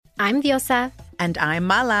I'm Diosa. And I'm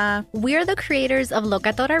Mala. We're the creators of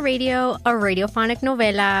Locatora Radio, a radiophonic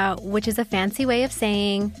novela, which is a fancy way of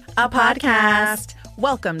saying a podcast.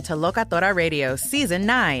 Welcome to Locatora Radio Season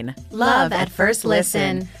 9. Love at First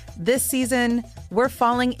Listen. This season, we're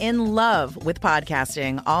falling in love with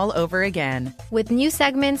podcasting all over again. With new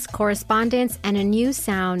segments, correspondence, and a new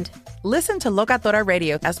sound. Listen to Locatora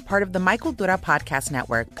Radio as part of the My Cultura Podcast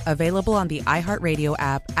Network, available on the iHeartRadio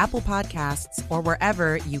app, Apple Podcasts, or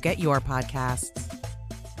wherever you get your podcasts.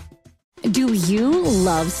 Do you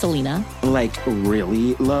love Selena? Like,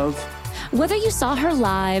 really love? Whether you saw her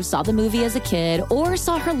live, saw the movie as a kid, or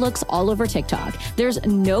saw her looks all over TikTok, there's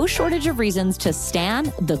no shortage of reasons to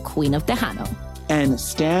stan the Queen of Tejano. And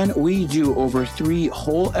Stan, we do over 3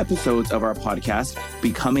 whole episodes of our podcast,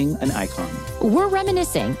 Becoming an Icon. We're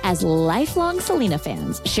reminiscing as lifelong Selena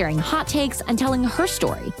fans, sharing hot takes and telling her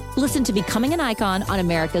story. Listen to Becoming an Icon on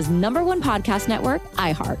America's #1 podcast network,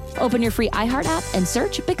 iHeart. Open your free iHeart app and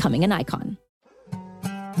search Becoming an Icon.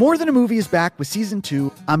 More Than a Movie is back with Season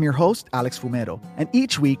 2. I'm your host, Alex Fumero. And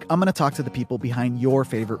each week, I'm going to talk to the people behind your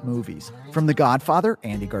favorite movies. From The Godfather,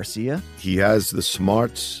 Andy Garcia. He has the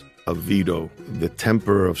smarts of Vito, the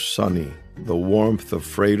temper of Sonny, the warmth of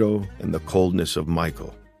Fredo, and the coldness of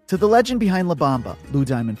Michael. To the legend behind La Bamba, Lou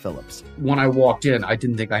Diamond Phillips. When I walked in, I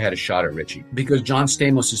didn't think I had a shot at Richie because John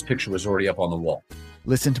Stamos' picture was already up on the wall.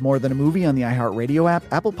 Listen to More Than a Movie on the iHeartRadio app,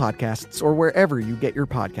 Apple Podcasts, or wherever you get your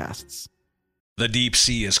podcasts. The deep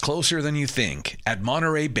sea is closer than you think at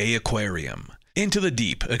Monterey Bay Aquarium. Into the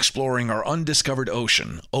Deep, Exploring Our Undiscovered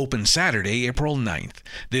Ocean, open Saturday, April 9th.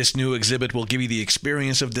 This new exhibit will give you the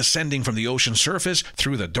experience of descending from the ocean surface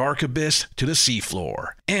through the dark abyss to the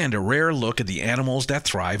seafloor, and a rare look at the animals that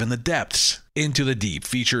thrive in the depths. Into the Deep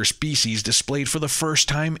features species displayed for the first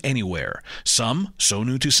time anywhere. Some so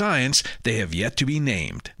new to science, they have yet to be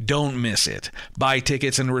named. Don't miss it. Buy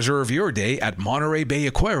tickets and reserve your day at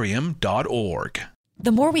MontereyBayAquarium.org.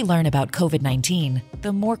 The more we learn about COVID-19,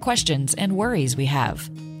 the more questions and worries we have.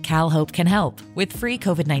 CalHope can help with free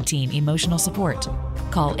COVID-19 emotional support.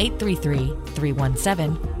 Call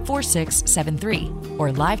 833-317-4673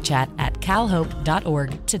 or live chat at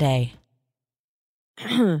calhope.org today.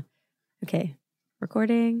 Okay,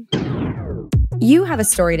 recording. You have a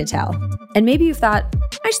story to tell, and maybe you've thought,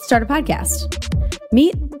 I should start a podcast.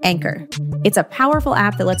 Meet Anchor. It's a powerful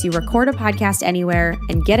app that lets you record a podcast anywhere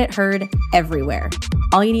and get it heard everywhere.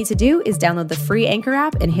 All you need to do is download the free Anchor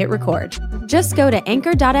app and hit record. Just go to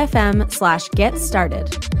anchor.fm/get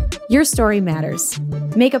started. Your story matters.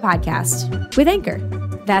 Make a podcast with Anchor.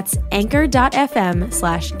 That's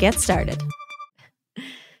anchor.fm/get started.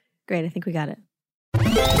 Great, I think we got it.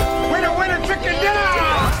 Winner, winner, chicken dinner!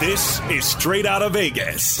 This is Straight Outta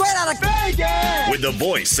Vegas. Straight Outta Vegas! With the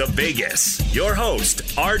voice of Vegas, your host,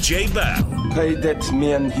 RJ Bell. Pay that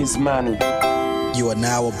man his money. You are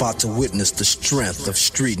now about to witness the strength of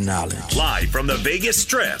street knowledge. Live from the Vegas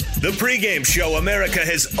Strip, the pregame show America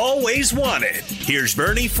has always wanted. Here's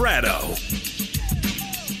Bernie Fratto.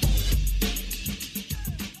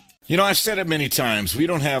 You know, I've said it many times. We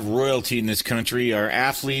don't have royalty in this country. Our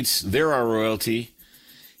athletes, they're our royalty.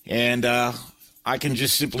 And I can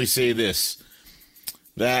just simply say this,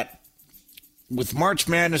 that with March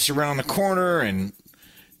Madness around the corner and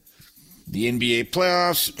the NBA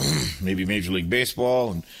playoffs, maybe Major League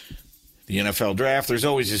Baseball and the NFL draft, there's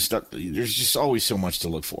just always so much to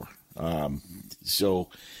look for. So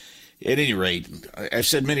at any rate, I've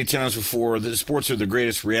said many times before, the sports are the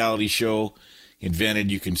greatest reality show invented.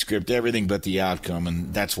 You can script everything but the outcome,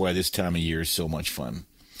 and that's why this time of year is so much fun.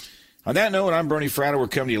 On that note, I'm Bernie Fratto. We're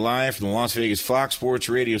coming to you live from the Las Vegas Fox Sports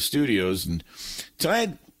Radio studios. And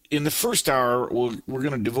tonight, in the first hour, we're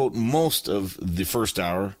going to devote most of the first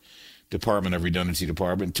hour, Department of Redundancy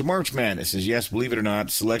Department, to March Madness. As yes, believe it or not,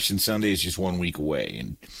 Selection Sunday is just 1 week away.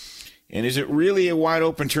 And is it really a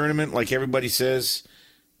wide-open tournament like everybody says?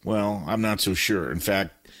 Well, I'm not so sure. In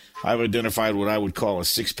fact, I've identified what I would call a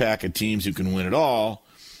six-pack of teams who can win it all,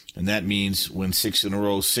 and that means win 6 in a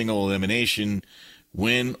row, single elimination,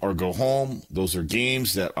 win or go home. Those are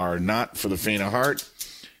games that are not for the faint of heart.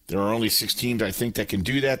 There are only 6 teams, I think, that can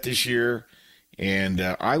do that this year, and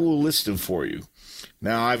I will list them for you.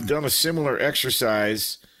 Now, I've done a similar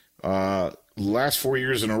exercise last 5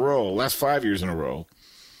 years in a row,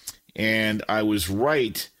 and I was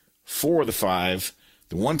right 4 of the 5.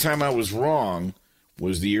 The one time I was wrong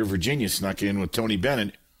was the year Virginia snuck in with Tony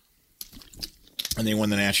Bennett, and they won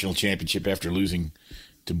the national championship after losing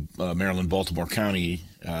to Maryland, Baltimore County,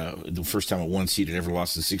 the first time a 1 seed had ever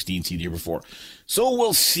lost to the 16 seed the year before. So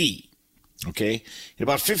we'll see, okay? In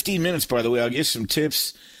about 15 minutes, by the way, I'll give some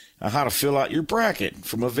tips on how to fill out your bracket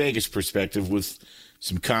from a Vegas perspective with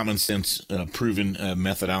some common sense proven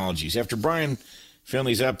methodologies. After Brian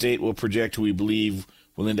Finley's update, we'll project who we believe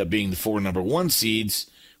will end up being the 4 number 1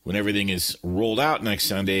 seeds when everything is rolled out next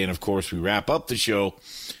Sunday. And, of course, we wrap up the show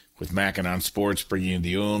with Mackin' on Sports, bringing in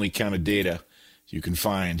the only kind of data you can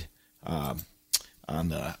find on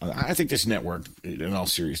I think this network, in all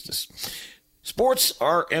seriousness. Sports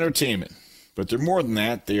are entertainment, but they're more than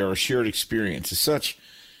that. They are a shared experience. As such,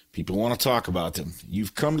 people want to talk about them.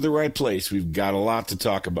 You've come to the right place. We've got a lot to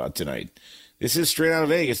talk about tonight. This is Straight Out of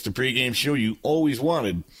Vegas, the pregame show you always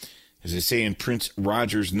wanted. As they say in Prince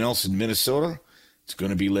Rogers Nelson, Minnesota, it's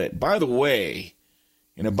going to be lit. By the way,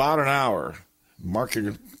 in about an hour, mark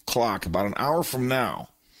your clock, about an hour from now,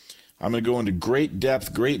 I'm going to go into great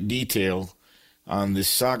depth, great detail on this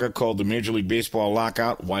saga called the Major League Baseball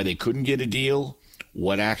lockout, why they couldn't get a deal,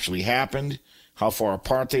 what actually happened, how far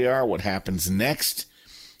apart they are, what happens next,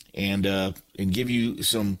 and give you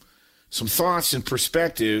some thoughts and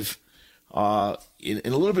perspective in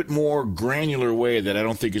a little bit more granular way that I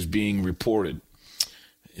don't think is being reported.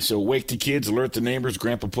 So wake the kids, alert the neighbors,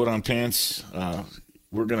 Grandpa put on pants.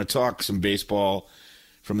 We're going to talk some baseball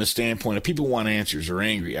from the standpoint of people want answers or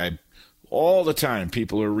angry. All the time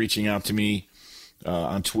people are reaching out to me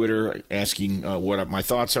on Twitter asking what my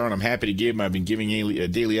thoughts are, and I'm happy to give them. I've been giving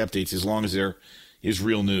daily updates as long as there is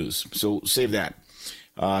real news. So save that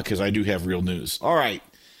because I do have real news. All right.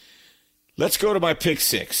 Let's go to my pick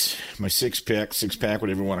 6, my six-pack,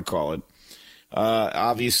 whatever you want to call it.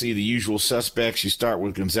 Obviously, the usual suspects. You start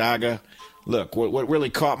with Gonzaga. Look, what really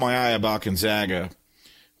caught my eye about Gonzaga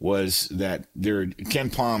was that their Ken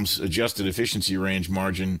Palm's adjusted efficiency range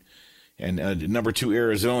margin and number 2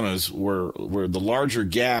 Arizona's were the larger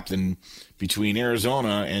gap than between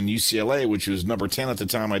Arizona and UCLA, which was number 10 at the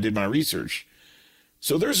time I did my research.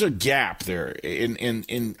 So there's a gap there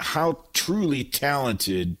in how truly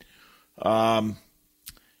talented Gonzaga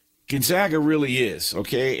really is,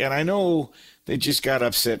 okay? And I know they just got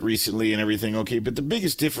upset recently and everything, okay? But the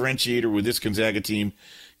biggest differentiator with this Gonzaga team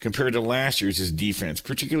compared to last year's is defense,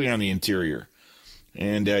 particularly on the interior.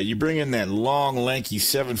 And you bring in that long, lanky,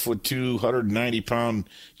 7'2", 190-pound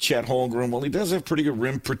Chet Holmgren. Well, he does have pretty good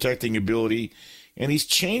rim-protecting ability, and he's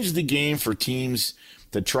changed the game for teams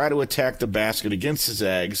that try to attack the basket against the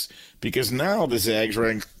Zags, because now the Zags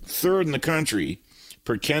rank 3rd in the country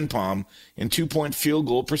per Ken Palm in 2-point field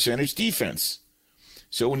goal percentage defense.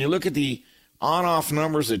 So when you look at the on-off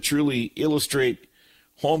numbers that truly illustrate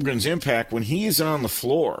Holmgren's impact, when he is on the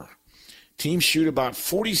floor, teams shoot about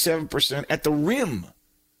 47% at the rim,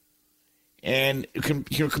 and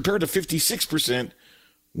compared to 56%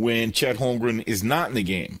 when Chet Holmgren is not in the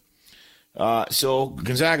game. So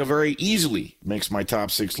Gonzaga very easily makes my top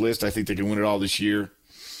 6 list. I think they can win it all this year.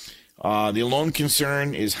 The lone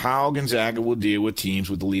concern is how Gonzaga will deal with teams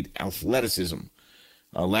with elite athleticism.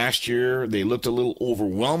 Last year, they looked a little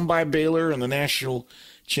overwhelmed by Baylor in the national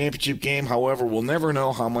championship game. However, we'll never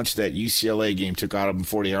know how much that UCLA game took out of them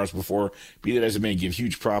 40 hours before. Be that as it may, give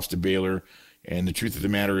huge props to Baylor. And the truth of the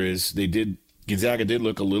matter is, Gonzaga did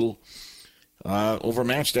look a little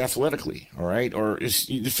overmatched athletically, all right? Or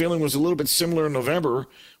the feeling was a little bit similar in November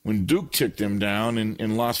when Duke took them down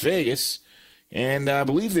in Las Vegas. And I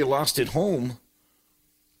believe they lost at home.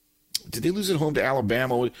 Did they lose at home to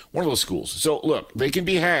Alabama? One of those schools. So, look, they can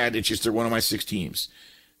be had. It's just they're one of my 6 teams.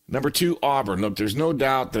 Number 2, Auburn. Look, there's no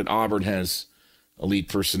doubt that Auburn has elite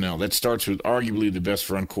personnel. That starts with arguably the best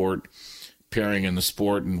front court pairing in the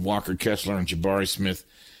sport, and Walker Kessler and Jabari Smith.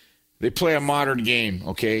 They play a modern game,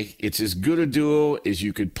 okay? It's as good a duo as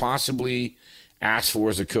you could possibly ask for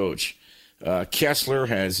as a coach. Kessler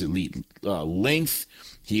has elite length.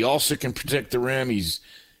 He also can protect the rim. He's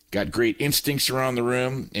got great instincts around the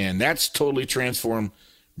rim, and that's totally transformed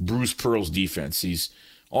Bruce Pearl's defense. He's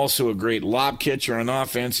also a great lob catcher on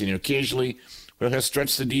offense, and occasionally he'll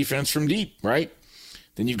stretch the defense from deep, right?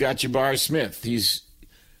 Then you've got Jabari Smith.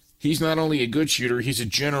 He's not only a good shooter, he's a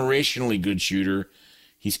generationally good shooter.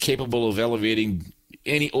 He's capable of elevating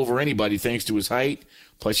over anybody thanks to his height.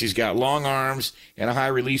 Plus, he's got long arms and a high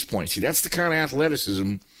release point. See, that's the kind of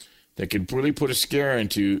athleticism that could really put a scare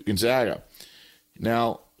into Gonzaga.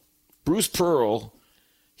 Now, Bruce Pearl,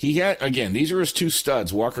 these are his 2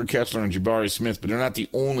 studs, Walker Kessler and Jabari Smith, but they're not the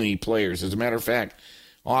only players. As a matter of fact,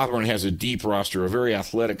 Auburn has a deep roster of very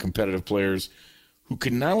athletic, competitive players who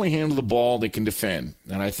can not only handle the ball, they can defend.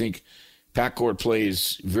 And I think backcourt play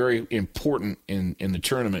is very important in the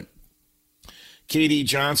tournament. K.D.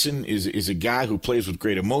 Johnson is a guy who plays with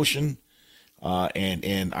great emotion,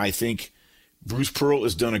 and I think Bruce Pearl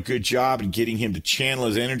has done a good job in getting him to channel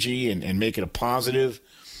his energy and make it a positive.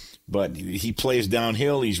 But he plays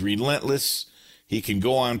downhill. He's relentless. He can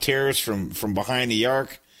go on tears from behind the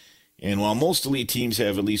arc. And while most elite teams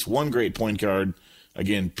have at least one great point guard,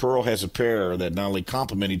 again, Pearl has a pair that not only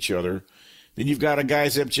complement each other. Then you've got a guy,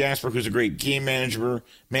 Zep Jasper, who's a great game manager,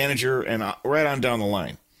 and right on down the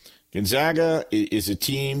line. Gonzaga is a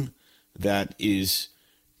team that is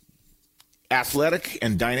athletic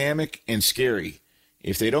and dynamic and scary.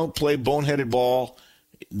 If they don't play boneheaded ball,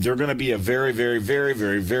 they're going to be a very, very, very,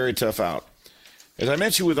 very, very tough out. As I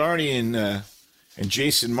mentioned with Arnie and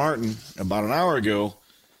Jason Martin about an hour ago,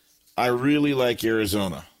 I really like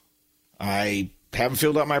Arizona. I haven't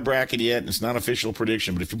filled out my bracket yet, and it's not an official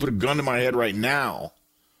prediction, but if you put a gun to my head right now,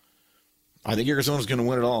 I think Arizona's going to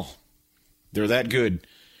win it all. They're that good.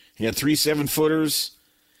 He had 3 7-footers,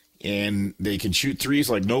 and they can shoot threes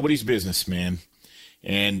like nobody's business, man.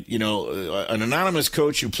 And, you know, an anonymous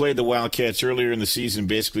coach who played the Wildcats earlier in the season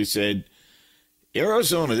basically said,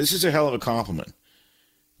 Arizona, this is a hell of a compliment.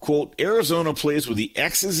 Quote, Arizona plays with the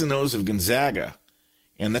X's and O's of Gonzaga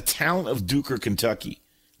and the talent of Duke or Kentucky.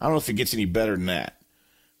 I don't know if it gets any better than that.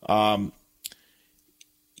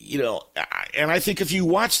 You know, and I think if you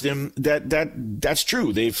watch them, that's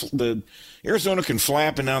true. The Arizona can fly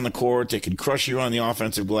up and down the court. They can crush you on the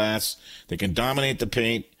offensive glass. They can dominate the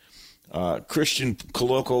paint. Christian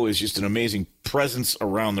Koloko is just an amazing presence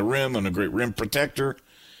around the rim and a great rim protector.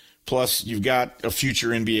 Plus, you've got a future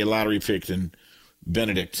NBA lottery pick in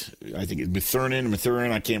Benedict. I think it's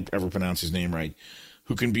Mathurin. I can't ever pronounce his name right.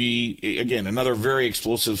 Who can be, again, another very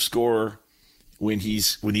explosive scorer when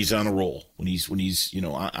he's on a roll, when he's you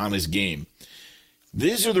know, on his game.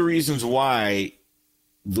 These are the reasons why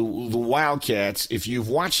the Wildcats, if you've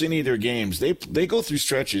watched any of their games, they go through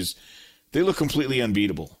stretches, they look completely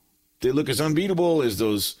unbeatable. They look as unbeatable as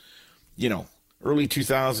those, you know, early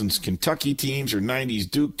 2000s Kentucky teams or 90s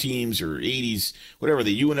Duke teams or 80s, whatever,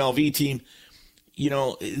 the UNLV team. You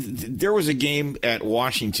know, there was a game at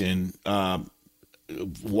Washington a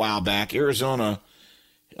while back. Arizona,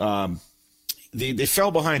 they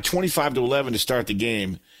fell behind 25-11 to start the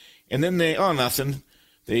game. And then nothing.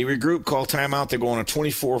 They regroup, call timeout. They go on a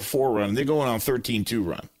 24-4 run. They go on a 13-2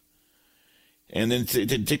 run. And then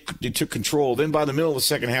they took control. Then by the middle of the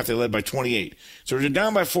second half, they led by 28. So they're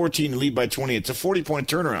down by 14 and lead by 20. It's a 40-point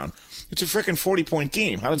turnaround. It's a freaking 40-point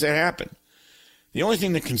game. How does that happen? The only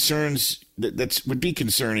thing that would be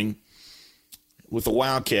concerning with the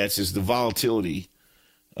Wildcats is the volatility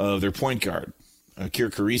of their point guard, Keir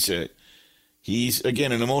Carissa. He's,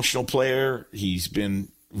 again, an emotional player. He's been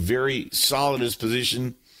very solid in his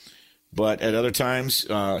position, but at other times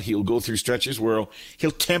he'll go through stretches where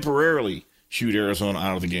he'll temporarily shoot Arizona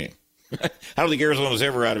out of the game. I don't think Arizona's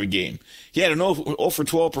ever out of a game. He had an 0 for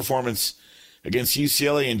 12 performance against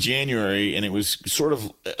UCLA in January, and it was sort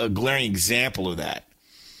of a glaring example of that.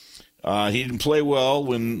 He didn't play well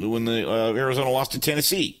when the Arizona lost to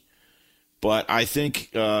Tennessee, but I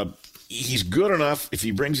think he's good enough if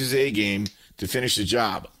he brings his A game to finish the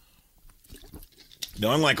job.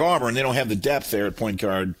 Now, unlike Auburn, they don't have the depth there at point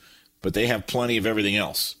guard, but they have plenty of everything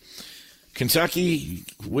else. Kentucky,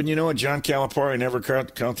 wouldn't you know it, John Calipari never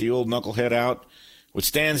count the old knucklehead out. What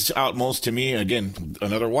stands out most to me, again,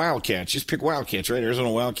 another Wildcats. Just pick Wildcats, right? Arizona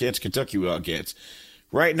Wildcats, Kentucky Wildcats.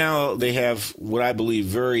 Right now, they have what I believe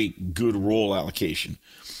very good role allocation.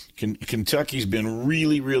 Kentucky's been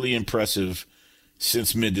really, really impressive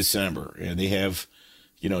since mid-December. And they have,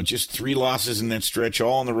 you know, just 3 losses in that stretch,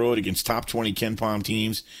 all on the road against top 20 KenPom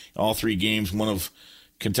teams. All 3 games, one of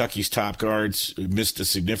Kentucky's top guards missed a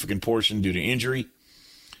significant portion due to injury.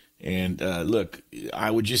 And look, I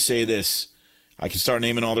would just say this. I can start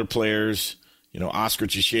naming all their players, you know, Oscar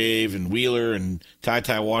Chishave and Wheeler and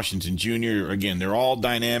Ty Washington Jr. Again, they're all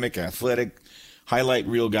dynamic, athletic, highlight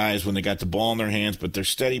reel guys when they got the ball in their hands, but they're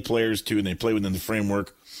steady players too, and they play within the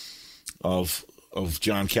framework of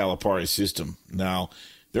John Calipari's system. Now,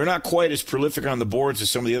 they're not quite as prolific on the boards as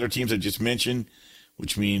some of the other teams I just mentioned,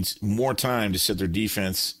 which means more time to set their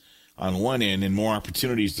defense on one end and more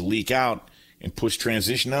opportunities to leak out and push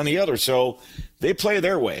transition on the other. So they play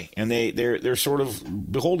their way, and they're sort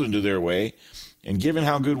of beholden to their way. And given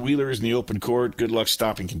how good Wheeler is in the open court, good luck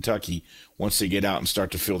stopping Kentucky once they get out and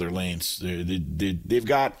start to fill their lanes. They've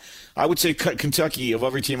got, I would say, Kentucky, of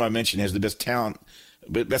every team I mentioned, has the best talent,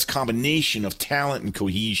 best combination of talent and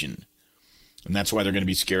cohesion. And that's why they're going to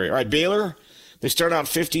be scary. All right, Baylor, they start out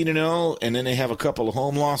 15-0, and then they have a couple of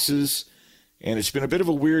home losses. And it's been a bit of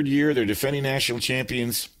a weird year. They're defending national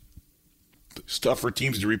champions. Stuff for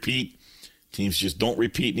teams to repeat. Teams just don't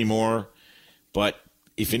repeat anymore. But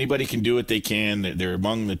if anybody can do it, they can. They're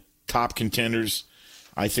among the top contenders.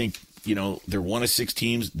 I think, you know, they're one of 6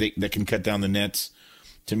 teams that can cut down the nets.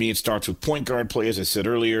 To me, it starts with point guard play, as I said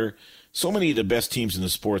earlier. so many of the best teams in the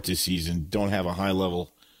sport this season don't have a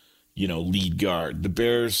high-level, lead guard. The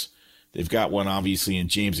Bears, they've got one, obviously, in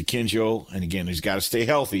James Akinjo. And, again, he's got to stay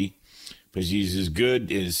healthy because he's as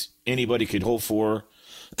good as anybody could hope for.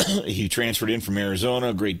 He transferred in from Arizona,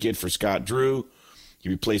 a great get for Scott Drew. He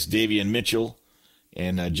replaced Davian Mitchell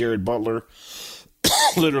and Jared Butler.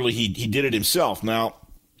 Literally, he did it himself. Now,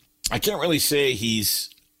 I can't really say he's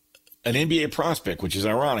an NBA prospect, which is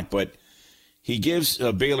ironic, but he gives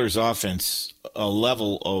Baylor's offense a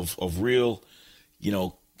level of real,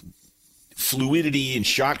 fluidity and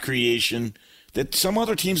shot creation that some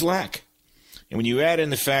other teams lack. And when you add in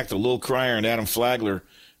the fact that Lil Cryer and Adam Flagler,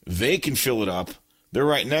 they can fill it up. They're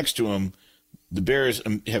right next to him. The Bears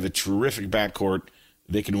have a terrific backcourt.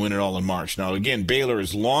 They can win it all in March. Now, again, Baylor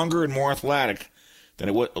is longer and more athletic than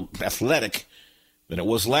it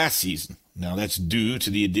was last season. Now, that's due to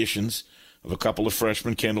the additions of a couple of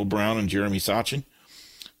freshmen, Kendall Brown and Jeremy Sachin.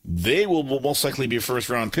 They will most likely be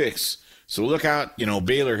first-round picks. So look out,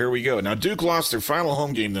 Baylor, here we go. Now, Duke lost their final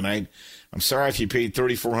home game tonight. I'm sorry if you paid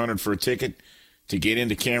 $3,400 for a ticket to get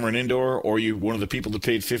into Cameron Indoor, or you're one of the people that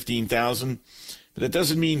paid $15,000. But that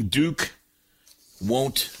doesn't mean Duke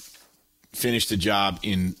won't finish the job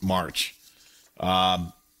in March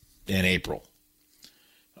and April.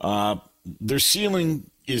 Their ceiling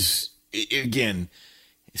is, again,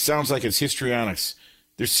 it sounds like it's histrionics.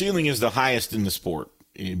 Their ceiling is the highest in the sport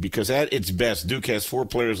because at its best, Duke has 4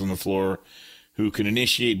 players on the floor who can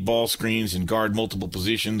initiate ball screens and guard multiple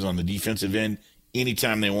positions on the defensive end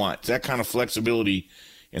anytime they want. It's that kind of flexibility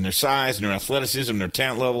in their size and their athleticism, their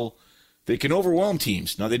talent level. They can overwhelm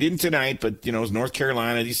teams. Now, they didn't tonight, but, it's North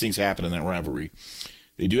Carolina. These things happen in that rivalry.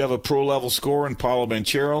 They do have a pro-level scorer in Paulo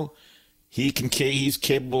Banchero. He's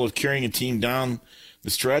capable of carrying a team down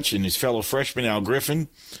the stretch, and his fellow freshman, Al Griffin,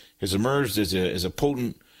 has emerged as a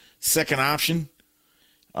potent second option.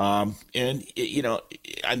 There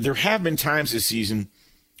have been times this season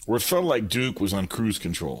where it felt like Duke was on cruise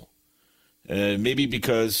control. Maybe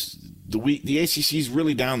because the ACC is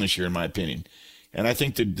really down this year, in my opinion. And I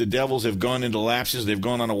think the Devils have gone into lapses. They've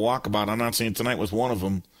gone on a walkabout. I'm not saying tonight was one of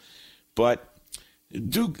them. But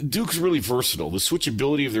Duke's really versatile. The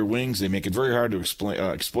switchability of their wings, they make it very hard to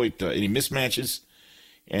exploit any mismatches.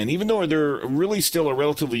 And even though they're really still a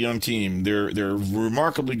relatively young team, they're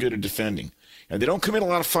remarkably good at defending. And they don't commit a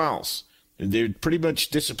lot of fouls. They're pretty much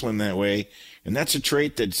disciplined that way. And that's a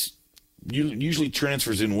trait that's usually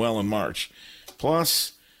transfers in well in March.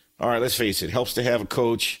 Plus, all right, let's face it, it helps to have a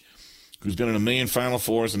coach who's been in a million Final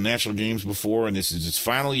Fours and national games before, and this is his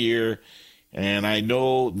final year. And I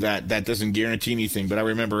know that doesn't guarantee anything, but I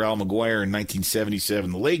remember Al McGuire in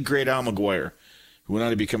 1977, the late, great Al McGuire, who went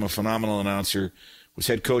on to become a phenomenal announcer, was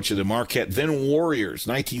head coach of the Marquette, then Warriors,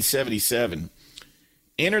 1977.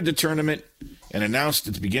 Entered the tournament and announced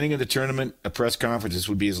at the beginning of the tournament, a press conference, this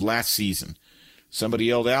would be his last season. Somebody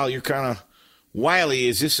yelled, Al, you're kind of wily.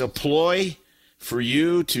 Is this a ploy for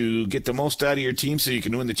you to get the most out of your team so you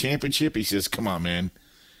can win the championship? He says, come on, man.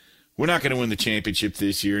 We're not going to win the championship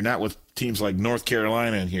this year, not with teams like North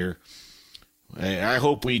Carolina in here. I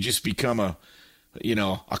hope we just become a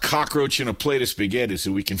cockroach in a plate of spaghetti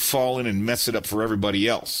so we can fall in and mess it up for everybody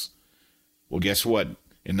else. Well, guess what?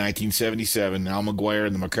 In 1977, Al McGuire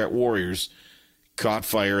and the Marquette Warriors caught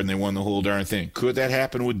fire and they won the whole darn thing. Could that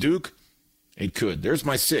happen with Duke? It could. There's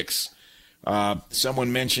my 6.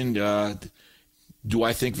 Someone mentioned, do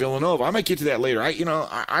I think Villanova? I might get to that later.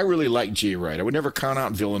 I really like Jay Wright. I would never count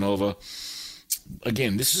out Villanova.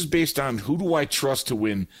 Again, this is based on who do I trust to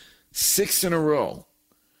win 6 in a row.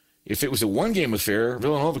 If it was a one-game affair,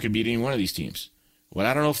 Villanova could beat any one of these teams. Well,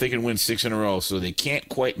 I don't know if they can win 6 in a row, so they can't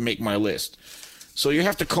quite make my list. So you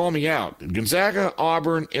have to call me out. Gonzaga,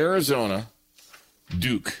 Auburn, Arizona,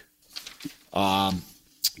 Duke,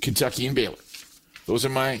 Kentucky, and Baylor. Those are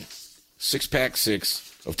my 6-pack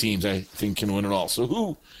 6 of teams I think can win it all. So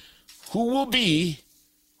who will be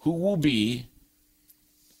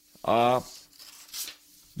the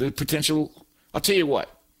potential? I'll tell you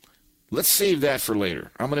what. Let's save that for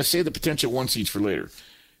later. I'm going to save the potential 1 seeds for later.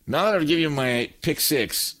 Now that I've given you my pick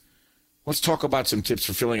 6, let's talk about some tips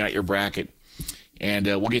for filling out your bracket. And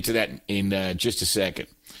we'll get to that in just a second.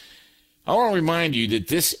 I want to remind you that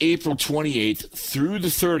this April 28th through the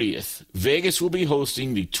 30th, Vegas will be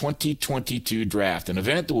hosting the 2022 draft, an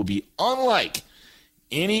event that will be unlike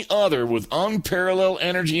any other with unparalleled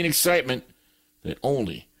energy and excitement that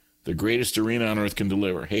only the greatest arena on earth can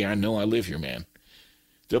deliver. Hey, I know I live here, man.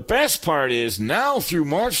 The best part is now through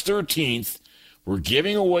March 13th, we're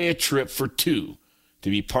giving away a trip for 2 to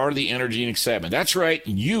be part of the energy and excitement. That's right,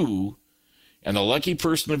 you and the lucky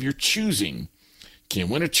person of your choosing can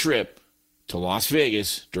win a trip to Las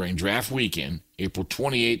Vegas during draft weekend, April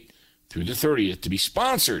 28th through the 30th, to be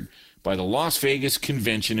sponsored by the Las Vegas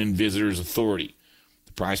Convention and Visitors Authority.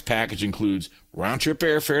 The prize package includes round-trip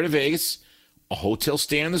airfare to Vegas, a hotel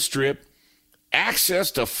stay on the Strip,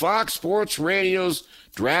 access to Fox Sports Radio's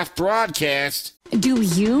draft broadcast. Do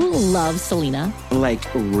you love Selena? Like,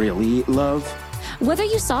 really love? Whether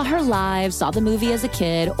you saw her live, saw the movie as a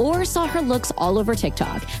kid, or saw her looks all over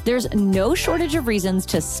TikTok, there's no shortage of reasons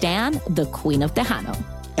to stan the Queen of Tejano.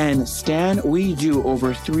 And Stan, we do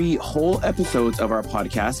over 3 whole episodes of our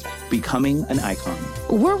podcast, Becoming an Icon.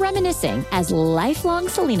 We're reminiscing as lifelong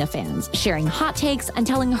Selena fans, sharing hot takes and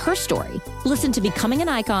telling her story. Listen to Becoming an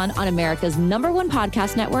Icon on America's #1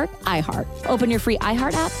 podcast network, iHeart. Open your free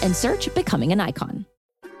iHeart app and search Becoming an Icon.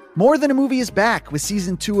 More Than a Movie is back with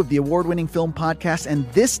season 2 of the award-winning film podcast, and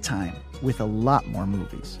this time with a lot more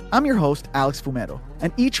movies. I'm your host, Alex Fumero,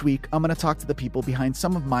 and each week I'm going to talk to the people behind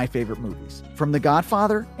some of my favorite movies. From The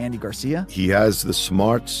Godfather, Andy Garcia. He has the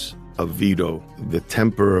smarts of Vito, the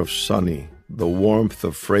temper of Sonny, the warmth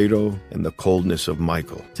of Fredo, and the coldness of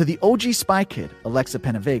Michael. To the OG Spy Kid, Alexa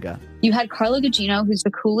Penavega. You had Carla Gugino, who's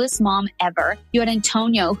the coolest mom ever. You had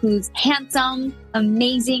Antonio, who's handsome,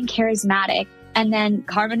 amazing, charismatic. And then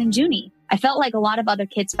Carmen and Junie. I felt like a lot of other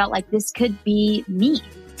kids felt like this could be me.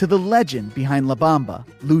 To the legend behind La Bamba,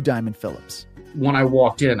 Lou Diamond Phillips. When I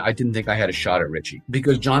walked in, I didn't think I had a shot at Richie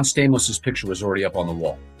because John Stamos' picture was already up on the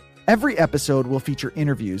wall. Every episode will feature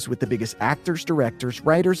interviews with the biggest actors, directors,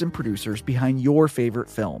 writers, and producers behind your favorite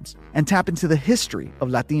films and tap into the history of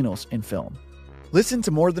Latinos in film. Listen to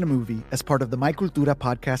More Than a Movie as part of the My Cultura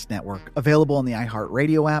Podcast Network, available on the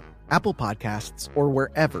iHeartRadio app, Apple Podcasts, or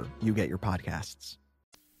wherever you get your podcasts.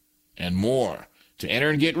 And more. To enter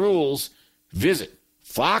and get rules, visit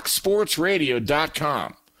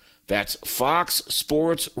foxsportsradio.com. That's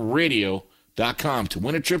foxsportsradio.com to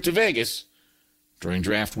win a trip to Vegas during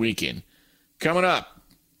draft weekend. Coming up,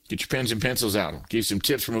 get your pens and pencils out. I'll give you some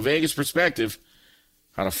tips from a Vegas perspective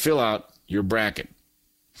how to fill out your bracket.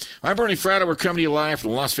 I'm Bernie Fratto. We're coming to you live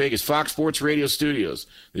from the Las Vegas Fox Sports Radio studios.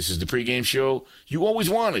 This is the pregame show you always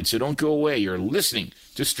wanted, so don't go away. You're listening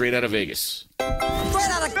to Straight Outta Vegas. Straight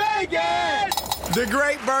Outta Vegas! The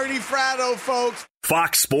great Bernie Fratto, folks.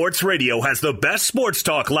 Fox Sports Radio has the best sports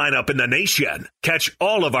talk lineup in the nation. Catch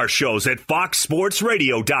all of our shows at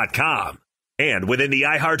foxsportsradio.com. And within the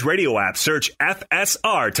iHeartRadio app, search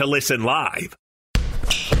FSR to listen live.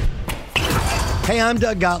 Hey, I'm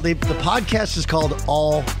Doug Gottlieb. The podcast is called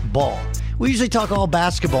All Ball. We usually talk all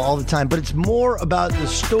basketball all the time, but it's more about the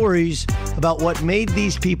stories about what made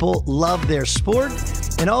these people love their sport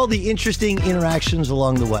and all the interesting interactions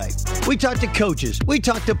along the way. We talk to coaches. We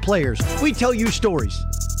talk to players. We tell you stories.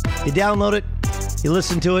 You download it. You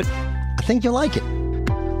listen to it. I think you'll like it.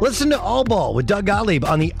 Listen to All Ball with Doug Gottlieb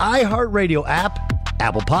on the iHeartRadio app,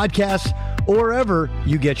 Apple Podcasts, or wherever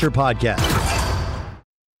you get your podcasts.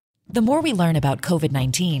 The more we learn about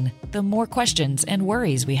COVID-19, the more questions and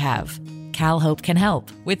worries we have. CalHope can help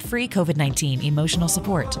with free COVID-19 emotional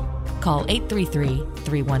support. Call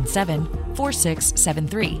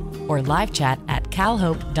 833-317-4673 or live chat at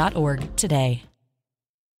calhope.org today.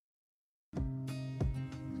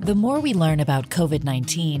 The more we learn about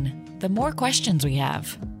COVID-19, the more questions we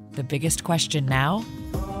have. The biggest question now?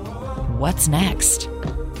 What's next?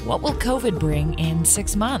 What will COVID bring in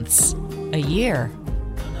 6 months? A year?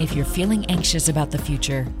 If you're feeling anxious about the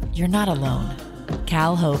future, you're not alone.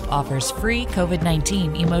 CalHope offers free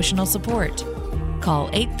COVID-19 emotional support. Call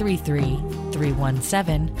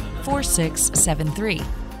 833-317-4673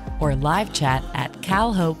 or live chat at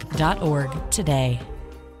calhope.org today.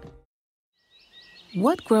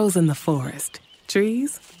 What grows in the forest?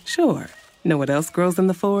 Trees? Sure. Know what else grows in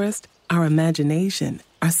the forest? Our imagination,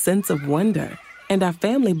 our sense of wonder, and our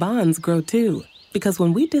family bonds grow too. Because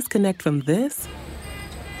when we disconnect from this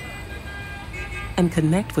and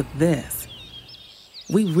connect with this,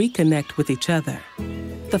 we reconnect with each other.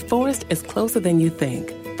 The forest is closer than you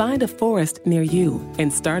think. Find a forest near you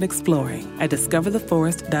and start exploring at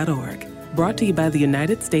discovertheforest.org. Brought to you by the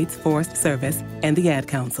United States Forest Service and the Ad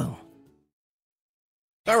Council.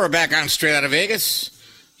 Now we're back on Straight Outta Vegas,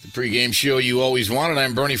 the pregame show you always wanted.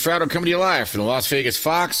 I'm Bernie Fratto, coming to you live from the Las Vegas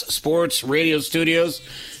Fox Sports Radio studios.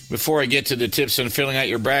 Before I get to the tips on filling out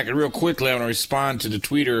your bracket, real quickly, I want to respond to the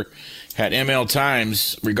tweeter at ML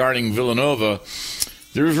Times regarding Villanova.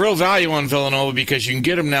 There's real value on Villanova because you can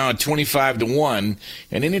get them now at 25-1.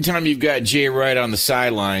 And anytime you've got Jay Wright on the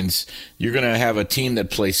sidelines, you're going to have a team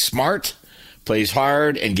that plays smart, plays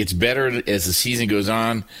hard, and gets better as the season goes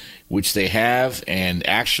on, which they have. And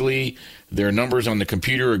actually, their numbers on the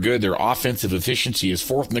computer are good. Their offensive efficiency is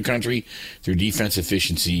 4th in the country. Their defense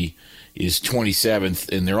efficiency is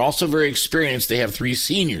 27th, and they're also very experienced. They have 3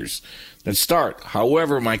 seniors that start.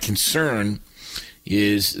 However, my concern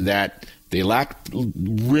is that they lack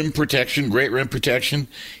rim protection, great rim protection,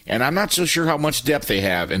 and I'm not so sure how much depth they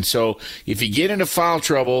have. And so if you get into foul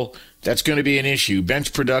trouble, that's going to be an issue.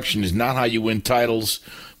 Bench production is not how you win titles,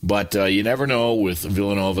 but you never know with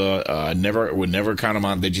Villanova. Would never count them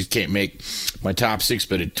on. They just can't make my top 6.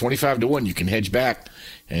 But at 25-1, you can hedge back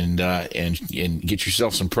and get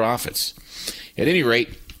yourself some profits. At any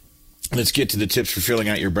rate, let's get to the tips for filling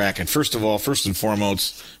out your bracket. First of all, first and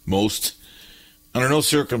foremost, under no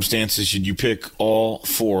circumstances should you pick all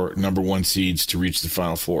 4 number 1 seeds to reach the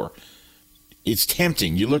Final Four. It's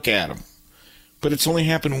tempting. You look at them. But it's only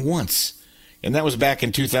happened once, and that was back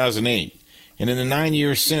in 2008. And in the 9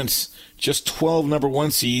 years since, just 12 number 1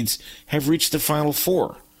 seeds have reached the Final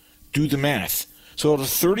Four. Do the math. So out of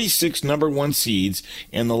 36 number 1 seeds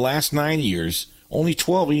in the last 9 years, only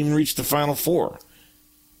 12 even reached the Final Four.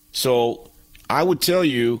 So I would tell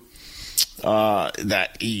you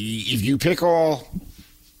that if you pick all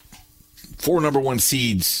 4 number 1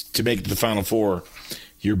 seeds to make it to the Final Four,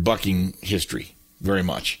 you're bucking history very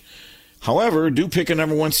much. However, do pick a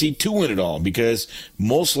number 1 seed to win it all, because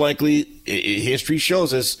most likely history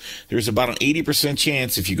shows us there's about an 80%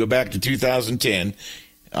 chance, if you go back to 2010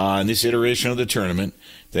 in this iteration of the tournament,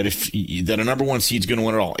 that that a number 1 seed is going to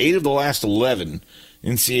win it all. 8 of the last 11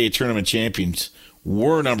 NCAA tournament champions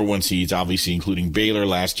were number 1 seeds, obviously including Baylor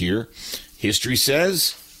last year. History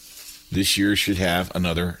says this year should have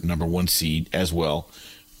another number 1 seed as well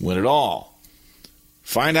win it all.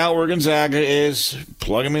 Find out where Gonzaga is.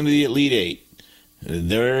 Plug them into the Elite 8.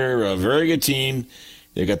 They're a very good team.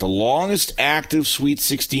 They've got the longest active Sweet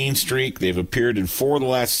 16 streak. They've appeared in 4 of the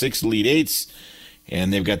last 6 Elite 8s.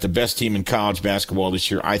 And they've got the best team in college basketball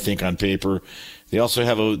this year, I think, on paper. They'll also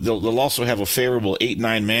have a favorable 8-9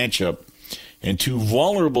 matchup and 2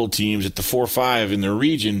 vulnerable teams at the 4-5 in their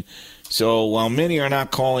region. So while many are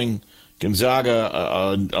not calling Gonzaga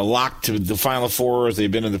a lock to the Final Four as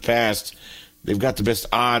they've been in the past, they've got the best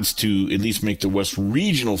odds to at least make the West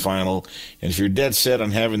Regional Final. And if you're dead set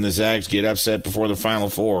on having the Zags get upset before the Final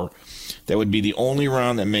Four, that would be the only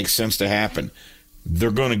round that makes sense to happen.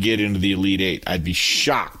 They're going to get into the Elite 8. I'd be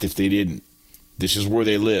shocked if they didn't. This is where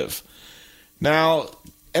they live. Now,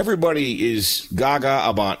 everybody is gaga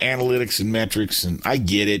about analytics and metrics, and I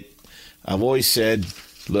get it. I've always said,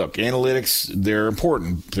 look, analytics, they're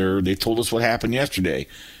important. They told us what happened yesterday.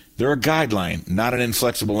 They're a guideline, not an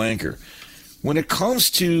inflexible anchor. When it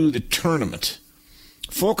comes to the tournament,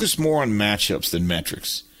 focus more on matchups than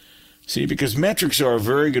metrics. See, because metrics are a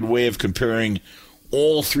very good way of comparing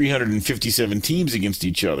all 357 teams against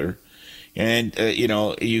each other. And,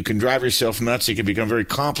 you can drive yourself nuts. It can become very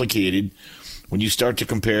complicated when you start to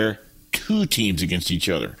compare 2 teams against each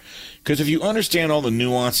other. Because if you understand all the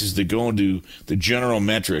nuances that go into the general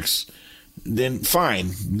metrics, then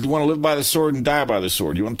fine. You want to live by the sword and die by the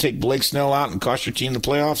sword. You want to take Blake Snell out and cost your team the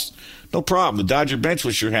playoffs? No problem. The Dodger bench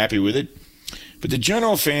was sure happy with it. But the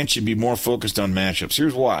general fan should be more focused on matchups.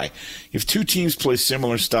 Here's why. If 2 teams play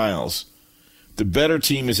similar styles, the better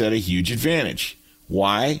team is at a huge advantage.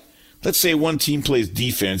 Why? Let's say one team plays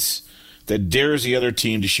defense that dares the other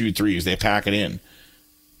team to shoot threes. They pack it in.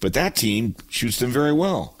 But that team shoots them very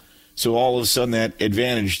well. So all of a sudden that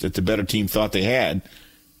advantage that the better team thought they had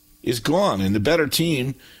is gone. And the better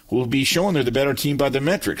team will be shown they're the better team by the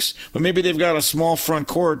metrics. But maybe they've got a small front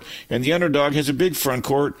court and the underdog has a big front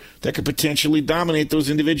court that could potentially dominate those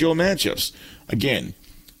individual matchups. Again,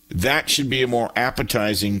 that should be a more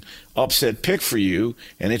appetizing upset pick for you,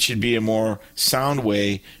 and it should be a more sound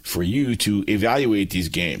way for you to evaluate these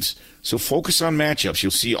games. So focus on matchups.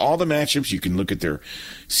 You'll see all the matchups. You can look at their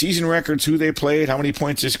season records, who they played, how many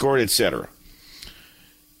points they scored, etc.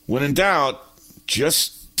 When in doubt,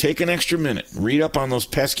 just take an extra minute. Read up on those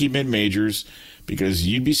pesky mid-majors, because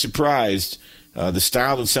you'd be surprised. The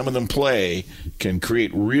style that some of them play can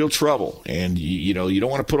create real trouble. And, you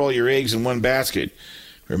don't want to put all your eggs in one basket.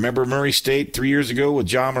 Remember Murray State 3 years ago with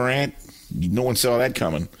Ja Morant? No one saw that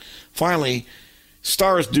coming. Finally,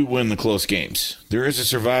 stars do win the close games. There is a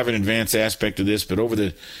survive and advance aspect to this, but over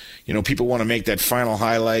the, people want to make that final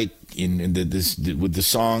highlight with the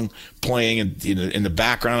song playing in the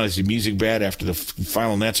background as the music bed after the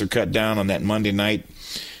final nets are cut down on that Monday night.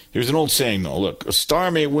 There's an old saying, though. Look, a star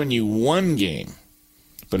may win you one game,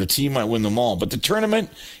 but a team might win them all. But the tournament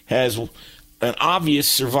has an obvious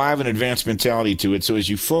survive and advance mentality to it. So as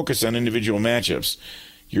you focus on individual matchups,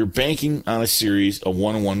 you're banking on a series of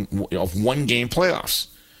one-game playoffs.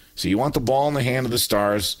 So you want the ball in the hand of the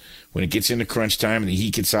stars when it gets into crunch time and the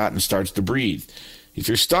heat gets hot and starts to breathe. if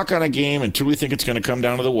you're stuck on a game and truly think it's going to come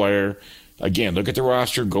down to the wire, again, look at the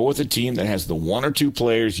roster. Go with a team that has the one or two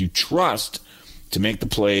players you trust to make the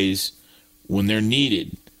plays when they're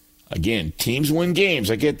needed. Again, teams win games.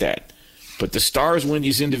 I get that. But the Stars win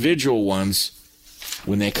these individual ones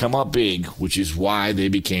when they come up big, which is why they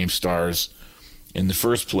became Stars in the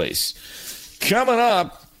first place. Coming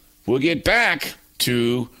up, we'll get back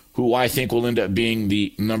to who I think will end up being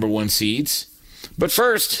the number one seeds. But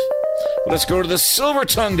first, let's go to the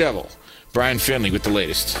Silver-Tongued Devil, Brian Finley, with the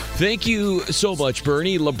latest. Thank you so much,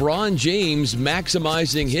 Bernie. LeBron James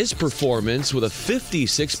maximizing his performance with a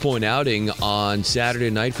 56-point outing on Saturday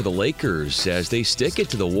night for the Lakers as they stick it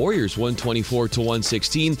to the Warriors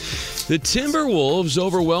 124-116. The Timberwolves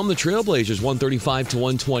overwhelm the Trailblazers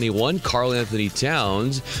 135-121. Karl Anthony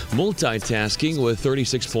Towns multitasking with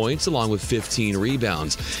 36 points along with 15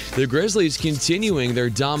 rebounds. The Grizzlies continuing their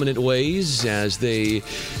dominant ways as they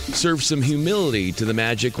serve some humility to the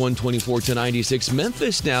Magic 124-96.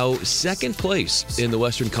 Memphis now second place in the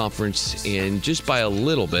Western Conference and just by a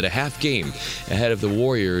little bit, a half game ahead of the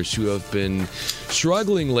Warriors, who have been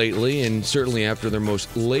struggling lately and certainly after their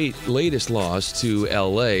most latest loss to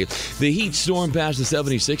LA. The Heat storm past the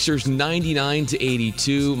 76ers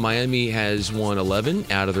 99-82. Miami has won 11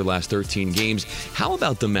 out of their last 13 games. How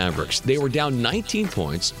about the Mavericks? They were down 19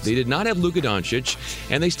 points. They did not have Luka Doncic,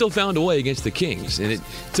 and they still found a way against the Kings. And it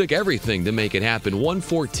took everything to make it happen.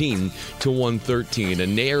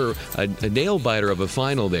 114-113. A nail biter of a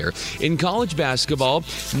final there. In college basketball,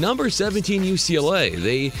 number 17 UCLA.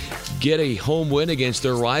 They get a home win against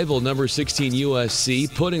their rival, number 16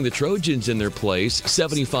 USC, putting the Trojans in their place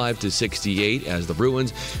 75-68 as the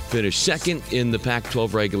Bruins finish second in the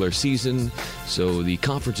Pac-12 regular season. So the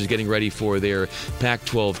conference is getting ready for their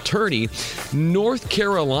Pac-12 tourney. North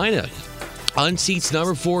Carolina unseats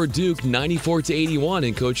number 4 Duke 94-81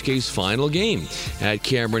 in Coach K's final game at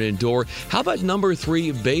Cameron Indoor. How about number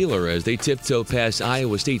 3 Baylor as they tiptoe past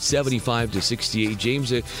Iowa State 75-68?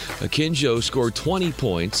 James Akinjo scored 20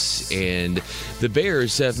 points, and the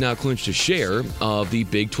Bears have now clinched a share of the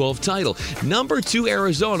Big 12 title. Number 2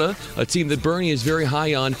 Arizona, a team that Bernie is very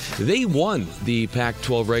high on, they won the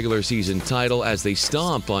Pac-12 regular season title as they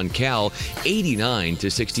stomp on Cal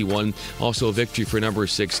 89-61. Also a victory for number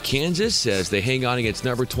 6 Kansas as they hang on against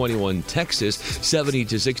number 21 Texas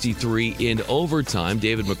 70-63 in overtime.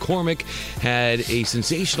 David McCormick had a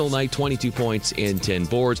sensational night, 22 points and 10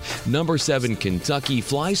 boards. Number 7 Kentucky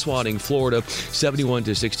fly swatting Florida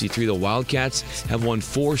 71-63. The Wildcats have won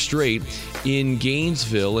 4 straight in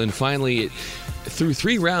Gainesville. And finally, through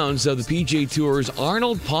 3 rounds of the PGA Tour's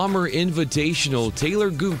Arnold Palmer Invitational, Taylor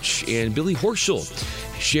Gooch and Billy Horschel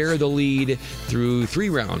share the lead through 3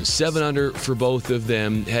 rounds, 7 under for both of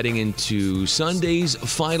them, heading into Sunday's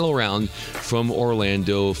final round from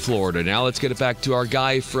Orlando, Florida. Now let's get it back to our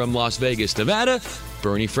guy from Las Vegas, Nevada,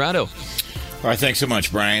 Bernie Fratto. All right, thanks so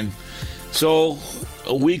much, Brian. So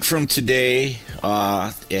a week from today,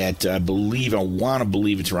 at I want to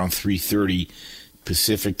believe it's around 3:30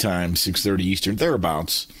 Pacific time, 6:30 Eastern,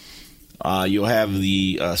 thereabouts, you'll have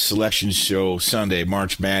the selection show Sunday,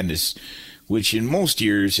 March Madness, which in most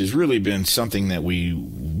years has really been something that we,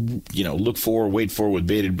 look for, wait for with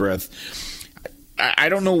bated breath. I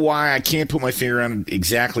don't know why. I can't put my finger on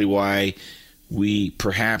exactly why we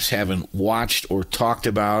perhaps haven't watched or talked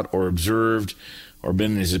about or observed or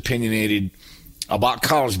been as opinionated about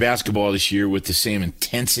college basketball this year with the same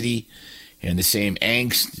intensity and the same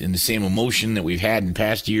angst and the same emotion that we've had in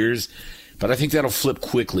past years. But I think that'll flip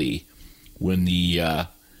quickly when the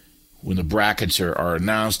brackets are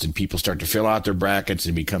announced and people start to fill out their brackets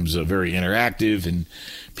and it becomes very interactive, and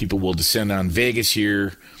people will descend on Vegas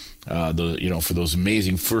here, for those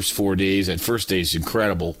amazing first 4 days. That first day is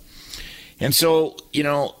incredible. And so,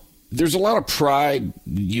 there's a lot of pride.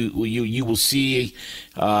 You will see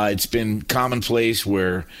it's been commonplace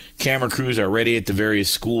where camera crews are ready at the various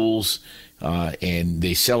schools, and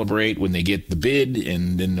they celebrate when they get the bid,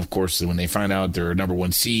 and then, of course, when they find out they're number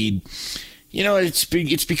 1 seed.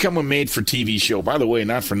 It's become a made-for-TV show. By the way,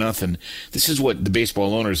 not for nothing, this is what the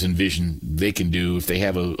baseball owners envision they can do if they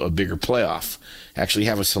have a bigger playoff. Actually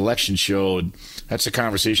have a selection show. That's a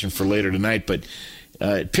conversation for later tonight, but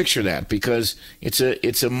picture that, because it's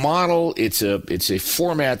a model, it's a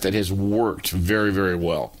format that has worked very, very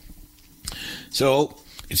well. So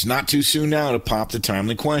it's not too soon now to pop the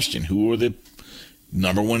timely question. Who are the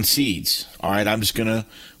number 1 seeds? All right, I'm just going to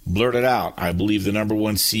blurt it out. I believe the number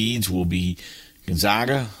 1 seeds will be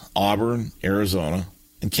Gonzaga, Auburn, Arizona,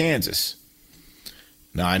 and Kansas.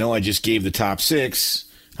 Now, I know I just gave the top 6.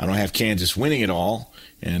 I don't have Kansas winning it all.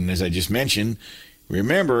 And as I just mentioned,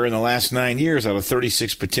 Remember, in the last 9 years, out of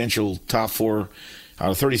 36 potential top four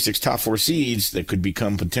seeds that could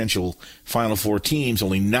become potential Final Four teams,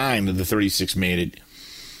 only 9 of the 36 made it.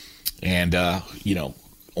 And, the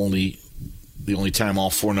only time all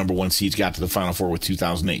 4 number 1 seeds got to the Final Four was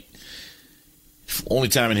 2008. Only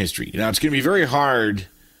time in history. Now, it's going to be very hard,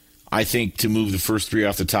 I think, to move the first 3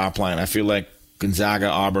 off the top line. I feel like Gonzaga,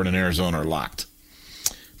 Auburn, and Arizona are locked.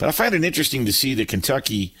 But I find it interesting to see that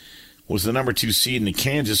Kentucky was the number 2 seed in the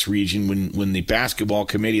Kansas region when the basketball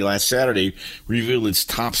committee last Saturday revealed its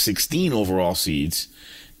top 16 overall seeds,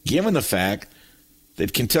 given the fact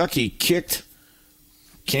that Kentucky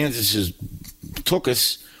took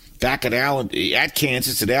us back at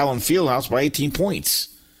Kansas at Allen Fieldhouse by 18 points.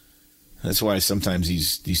 That's why sometimes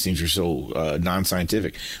these things are so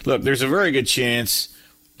non-scientific. Look, there's a very good chance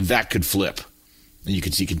that could flip. And you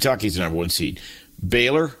can see Kentucky's the number 1 seed.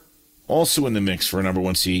 Baylor, also in the mix for a number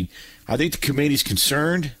 1 seed. I think the committee's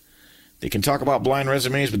concerned. They can talk about blind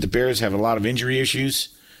resumes, but the Bears have a lot of injury issues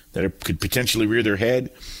that could potentially rear their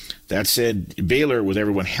head. That said, Baylor, with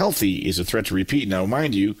everyone healthy, is a threat to repeat. Now,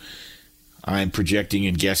 mind you, I'm projecting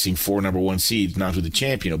and guessing 4 number 1 seeds, not who the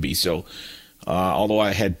champion will be. So, although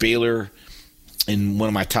I had Baylor in one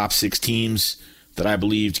of my top 6 teams that I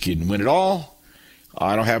believed could win it all,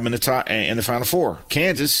 I don't have them in the Final Four.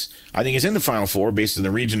 Kansas, I think, is in the Final Four based on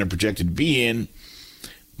the region they're projected to be in,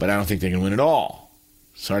 but I don't think they can win it all.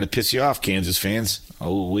 Sorry to piss you off, Kansas fans.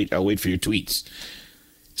 I'll wait for your tweets.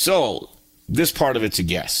 So, this part of it's a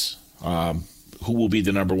guess. Who will be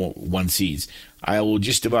the number 1 seeds? I will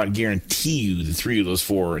just about guarantee you the 3 of those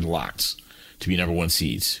 4 are locked to be number 1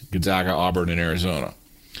 seeds. Gonzaga, Auburn, and Arizona.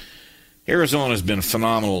 Arizona's been a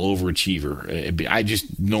phenomenal overachiever.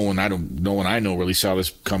 No one I know really saw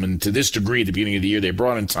this coming to this degree at the beginning of the year. They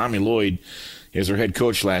brought in Tommy Lloyd as their head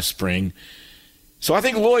coach last spring. So I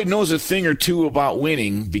think Lloyd knows a thing or two about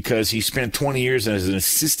winning because he spent 20 years as an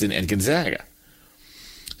assistant at Gonzaga.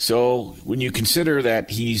 So when you consider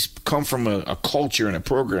that he's come from a culture and a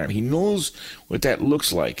program, he knows what that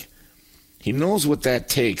looks like. He knows what that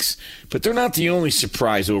takes. But they're not the only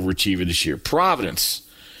surprise overachiever this year. Providence,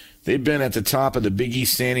 they've been at the top of the Big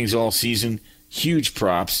East standings all season. Huge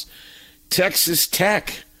props. Texas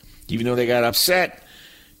Tech, even though they got upset,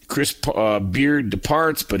 Chris Beard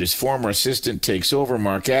departs, but his former assistant takes over,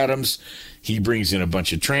 Mark Adams. He brings in a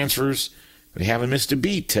bunch of transfers. They haven't missed a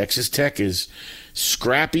beat. Texas Tech is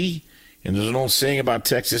scrappy, and there's an old saying about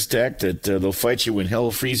Texas Tech that they'll fight you when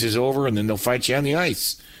hell freezes over, and then they'll fight you on the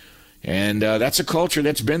ice. And that's a culture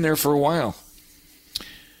that's been there for a while.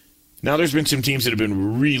 Now, there's been some teams that have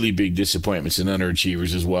been really big disappointments and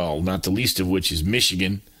underachievers as well, not the least of which is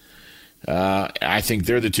Michigan. I think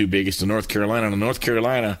they're the 2 biggest in North Carolina. And North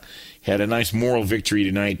Carolina had a nice moral victory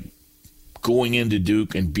tonight going into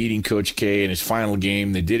Duke and beating Coach K in his final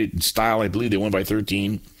game. They did it in style. I believe they won by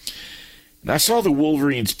 13. And I saw the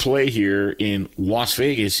Wolverines play here in Las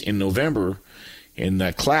Vegas in November in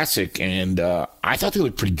the Classic, and I thought they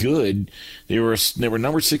looked pretty good. They were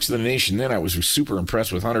number 6 in the nation then. I was super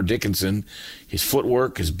impressed with Hunter Dickinson. His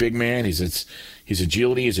footwork, his big man, his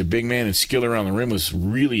agility as a big man and skill around the rim was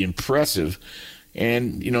really impressive.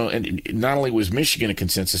 And, and not only was Michigan a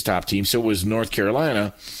consensus top team, so was North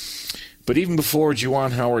Carolina. But even before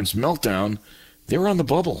Juwan Howard's meltdown, they were on the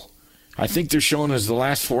bubble. I think they're shown as the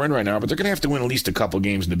last 4 in right now, but they're going to have to win at least a couple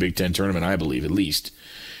games in the Big Ten tournament, I believe, at least.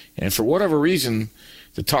 And for whatever reason,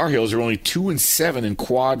 the Tar Heels are only 2-7 in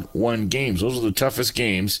quad 1 games. Those are the toughest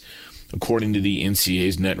games, according to the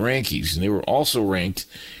NCAA's net rankings. And they were also ranked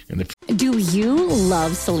in the... Do you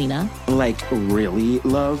love Selena? Like, really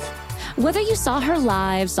love? Whether you saw her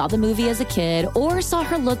live, saw the movie as a kid, or saw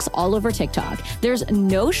her looks all over TikTok, there's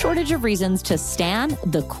no shortage of reasons to stan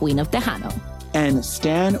the Queen of Tejano. And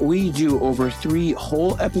Stan, we do over 3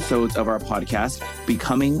 whole episodes of our podcast,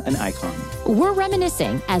 Becoming an Icon. We're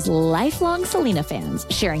reminiscing as lifelong Selena fans,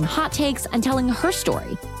 sharing hot takes and telling her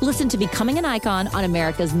story. Listen to Becoming an Icon on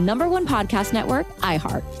America's #1 podcast network,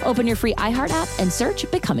 iHeart. Open your free iHeart app and search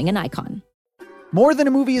Becoming an Icon. More Than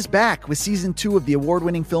a Movie is back with season 2 of the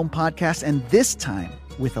award-winning film podcast, and this time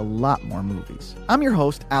with a lot more movies. I'm your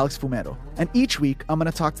host, Alex Fumero, and each week I'm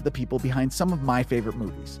going to talk to the people behind some of my favorite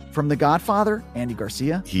movies. From The Godfather, Andy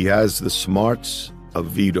Garcia. He has the smarts of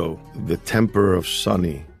Vito, the temper of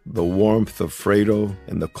Sonny, the warmth of Fredo,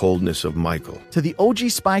 and the coldness of Michael. To the OG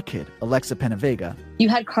Spy Kid, Alexa Penavega. You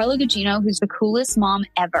had Carla Gugino, who's the coolest mom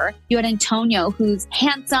ever. You had Antonio, who's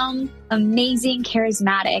handsome, amazing,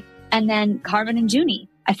 charismatic. And then Carvin and Junie.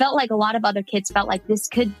 I felt like a lot of other kids felt like this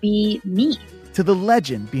could be me. To the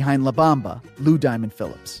legend behind La Bamba, Lou Diamond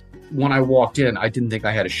Phillips. When I walked in, I didn't think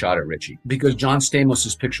I had a shot at Richie because John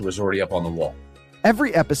Stamos' picture was already up on the wall.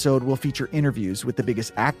 Every episode will feature interviews with the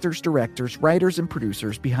biggest actors, directors, writers, and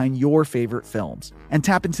producers behind your favorite films and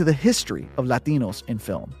tap into the history of Latinos in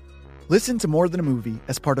film. Listen to More Than a Movie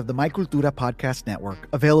as part of the My Cultura Podcast Network,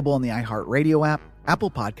 available on the iHeartRadio app,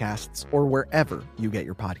 Apple Podcasts, or wherever you get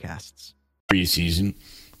your podcasts. Preseason,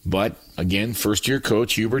 but again, first-year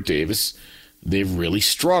coach Hubert Davis, they've really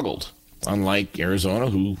struggled, unlike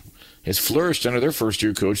Arizona, who has flourished under their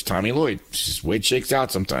first-year coach Tommy Lloyd. It's just the way it shakes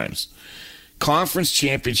out sometimes. Conference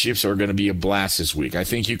championships are going to be a blast this week. I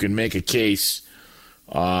think you can make a case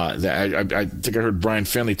that I think I heard Brian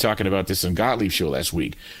Finley talking about this on Gottlieb's show last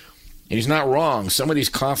week. And he's not wrong. Some of these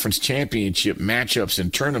conference championship matchups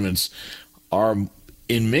and tournaments are,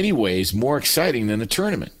 in many ways, more exciting than the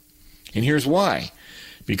tournament. And here's why.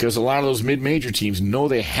 Because a lot of those mid-major teams know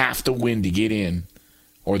they have to win to get in,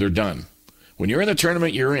 or they're done. When you're in the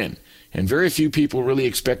tournament, you're in. And very few people really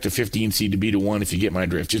expect a 15 seed to be the one, if you get my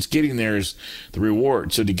drift. Just getting there is the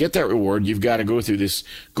reward. So to get that reward, you've got to go through this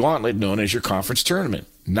gauntlet known as your conference tournament.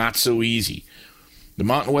 Not so easy. The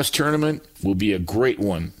Mountain West tournament will be a great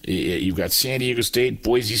one. You've got San Diego State,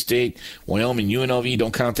 Boise State, Wyoming, UNLV.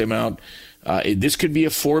 Don't count them out. This could be a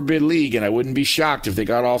 4-bid league, and I wouldn't be shocked if they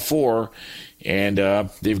got all 4. And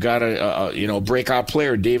they've got a breakout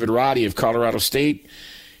player, David Roddy of Colorado State.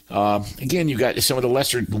 Again, you got some of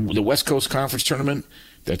the West Coast Conference tournament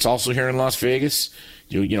that's also here in Las Vegas.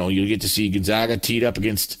 You'll get to see Gonzaga teed up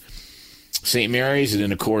against St. Mary's, and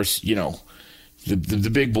then of course, the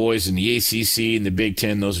big boys in the ACC and the Big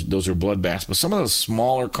Ten. Those are bloodbaths. But some of those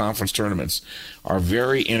smaller conference tournaments are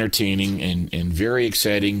very entertaining and very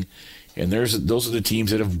exciting. And those are the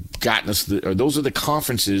teams that have gotten us, or those are the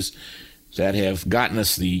conferences that have gotten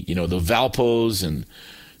us the Valpos and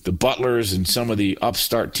the Butlers and some of the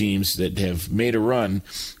upstart teams that have made a run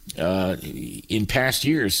in past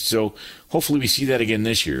years. So hopefully we see that again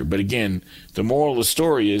this year. But again, the moral of the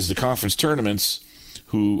story is the conference tournaments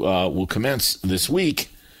who will commence this week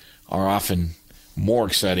are often more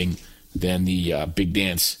exciting than the big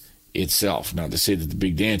dance itself. Not to say that the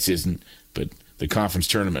big dance isn't, but the conference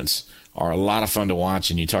tournaments are a lot of fun to watch.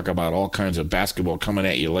 And you talk about all kinds of basketball coming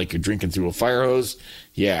at you like you're drinking through a fire hose.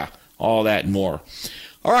 Yeah, all that and more.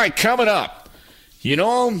 All right, coming up, you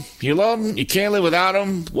know him, you love him, you can't live without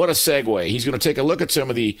him. What a segue. He's going to take a look at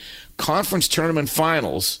some of the conference tournament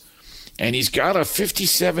finals, and he's got a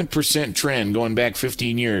 57% trend going back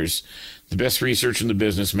 15 years. The best research in the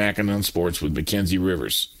business, Mackin on Sports with Mackenzie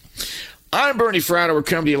Rivers. I'm Bernie Fratto. We're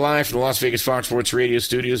coming to you live from the Las Vegas Fox Sports Radio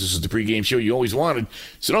studios. This is the pregame show you always wanted,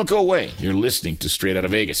 so don't go away. You're listening to Straight Outta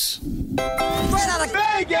Vegas. Straight Outta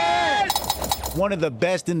Vegas! One of the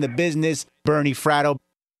best in the business, Bernie Fratto.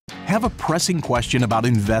 Have a pressing question about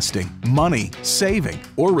investing, money, saving,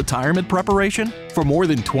 or retirement preparation? For more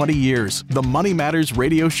than 20 years, the Money Matters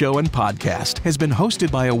radio show and podcast has been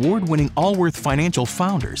hosted by award-winning Allworth Financial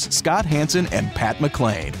founders Scott Hansen and Pat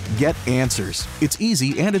McClain. Get answers. It's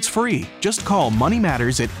easy and it's free. Just call Money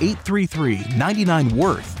Matters at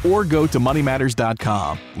 833-99-WORTH or go to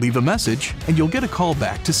moneymatters.com. Leave a message and you'll get a call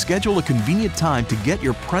back to schedule a convenient time to get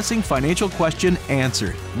your pressing financial question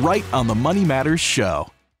answered right on the Money Matters show.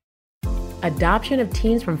 Adoption of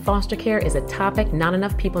teens from foster care is a topic not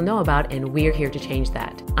enough people know about, and we're here to change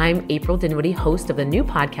that. I'm April Dinwiddie, host of the new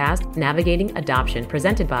podcast, Navigating Adoption,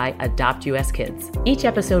 presented by Adopt US Kids. Each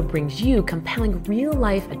episode brings you compelling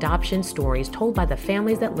real-life adoption stories told by the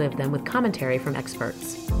families that live them with commentary from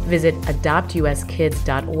experts. Visit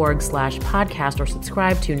adoptuskids.org/podcast or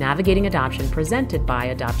subscribe to Navigating Adoption, presented by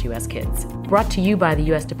Adopt US Kids. Brought to you by the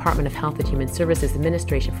U.S. Department of Health and Human Services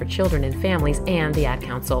Administration for Children and Families and the Ad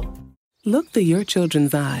Council. Look through your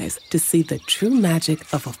children's eyes to see the true magic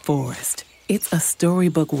of a forest. It's a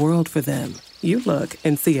storybook world for them. You look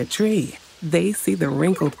and see a tree. They see the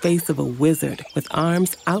wrinkled face of a wizard with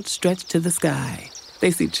arms outstretched to the sky.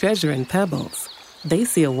 They see treasure in pebbles. They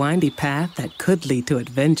see a windy path that could lead to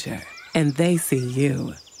adventure. And they see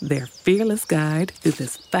you, their fearless guide through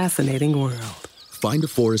this fascinating world. Find a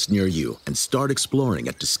forest near you and start exploring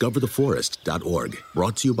at discovertheforest.org.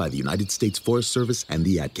 Brought to you by the United States Forest Service and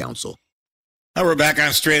the Ad Council. Now we're back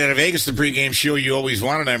on Straight Outta Vegas, the pregame show you always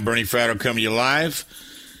wanted. I'm Bernie Fratto, coming to you live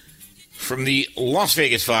from the Las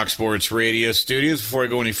Vegas Fox Sports Radio studios. Before I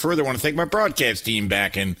go any further, I want to thank my broadcast team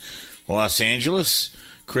back in Los Angeles,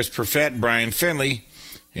 Chris Perfett, Brian Finley,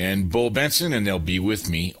 and Bo Benson, and they'll be with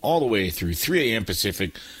me all the way through 3 a.m.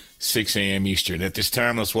 Pacific, 6 a.m. Eastern. At this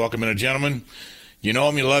time, let's welcome in a gentleman. You know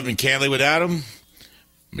him, you love him, can't live without him.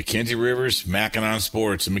 Mackenzie Rivers, Mackin on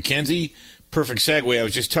Sports. And Mackenzie, perfect segue. I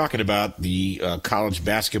was just talking about the college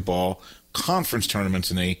basketball conference tournaments,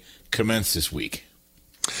 and they commence this week.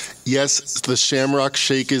 Yes, the Shamrock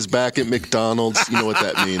Shake is back at McDonald's. You know what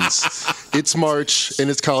that means. It's March, and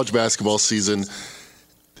it's college basketball season.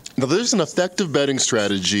 Now, there's an effective betting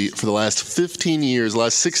strategy for the last 15 years,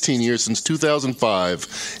 last 16 years, since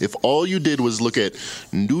 2005. If all you did was look at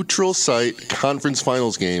neutral site conference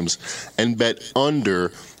finals games and bet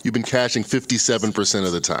under, you've been cashing 57%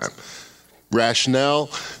 of the time. Rationale,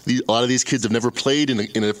 a lot of these kids have never played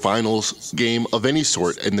in a finals game of any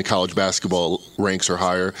sort in the college basketball ranks or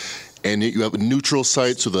higher. And you have a neutral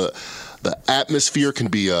site, so the atmosphere can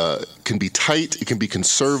be tight, it can be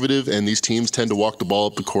conservative, and these teams tend to walk the ball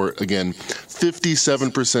up the court. Again,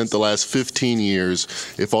 57% the last 15 years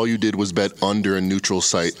if all you did was bet under a neutral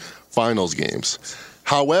site finals games.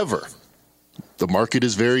 However, the market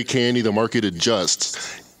is very canny, the market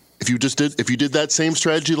adjusts. If you did that same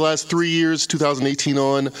strategy the last 3 years, 2018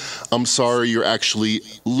 on, I'm sorry, you're actually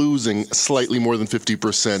losing slightly more than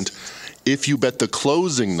 50%. If you bet the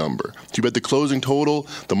closing number, if you bet the closing total,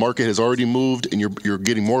 the market has already moved and you're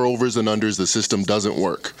getting more overs than unders. The system doesn't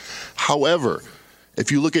work. However,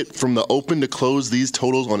 if you look at from the open to close, these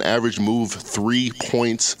totals on average move 3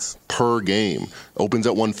 points per game. Opens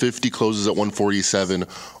at 150, closes at 147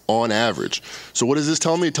 on average. So what does this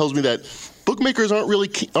tell me? It tells me that bookmakers aren't really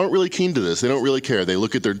keen to this. They don't really care. They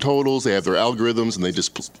look at their totals, they have their algorithms, and they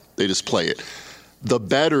just play it. The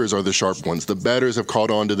bettors are the sharp ones. The bettors have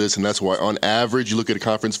caught on to this, and that's why on average, you look at a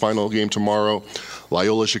conference final game tomorrow,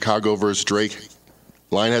 Loyola Chicago versus Drake.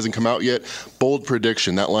 Line hasn't come out yet. Bold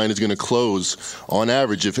prediction, that line is going to close on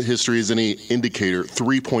average, if history is any indicator,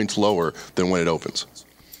 3 points lower than when it opens.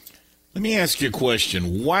 Let me ask you a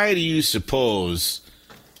question. Why do you suppose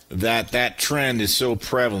that trend is so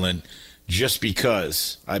prevalent? Just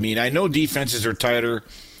because. I mean, I know defenses are tighter.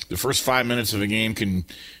 The first 5 minutes of a game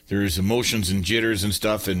there's emotions and jitters and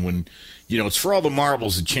stuff, and when, it's for all the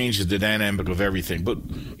marbles, it changes the dynamic of everything. But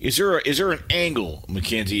is there an angle,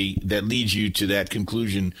 Mackenzie, that leads you to that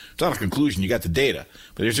conclusion? It's not a conclusion, you got the data.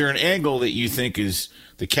 But is there an angle that you think is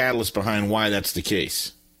the catalyst behind why that's the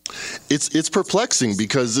case? It's perplexing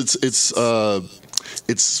because it's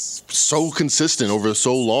so consistent over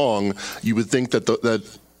so long. You would think that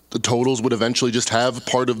the totals would eventually just have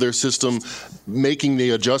part of their system making the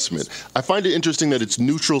adjustment. I find it interesting that it's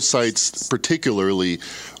neutral sites particularly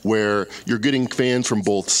where you're getting fans from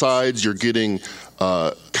both sides. You're getting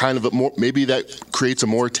kind of maybe that creates a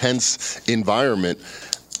more tense environment.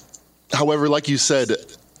 However, like you said,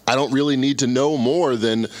 I don't really need to know more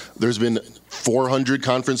than there's been 400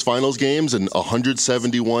 conference finals games and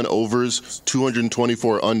 171 overs,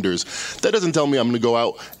 224 unders. That doesn't tell me I'm going to go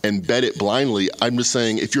out and bet it blindly. I'm just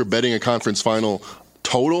saying if you're betting a conference final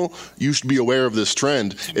total, you should be aware of this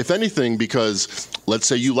trend. If anything, because let's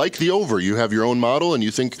say you like the over, you have your own model and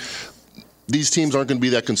you think these teams aren't going to be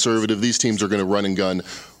that conservative, these teams are going to run and gun.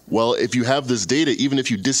 Well, if you have this data, even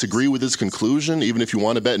if you disagree with this conclusion, even if you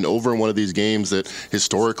want to bet an over in one of these games that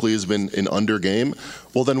historically has been an under game,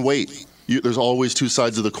 well, then wait. There's always two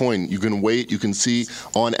sides of the coin. You can wait. You can see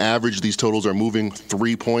on average these totals are moving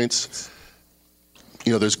 3 points.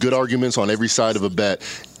 There's good arguments on every side of a bet,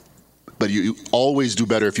 but you always do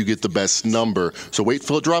better if you get the best number. So wait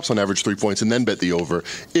till it drops on average 3 points and then bet the over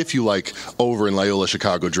if you like over in Loyola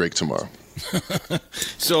Chicago Drake tomorrow.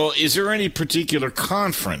 So is there any particular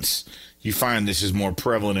conference you find this is more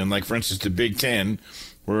prevalent in, like, for instance, the Big Ten,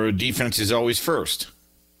 where defense is always first?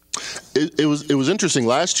 It was interesting.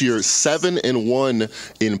 Last year, 7-1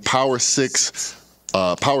 in Power Six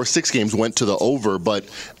games went to the over, but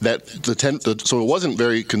so it wasn't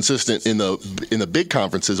very consistent in the big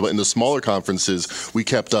conferences, but in the smaller conferences, we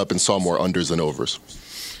kept up and saw more unders than overs.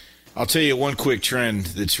 I'll tell you one quick trend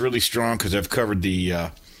that's really strong because I've covered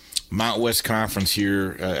the Mount West Conference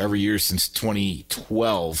here every year since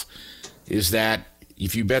 2012, is that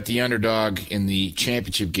if you bet the underdog in the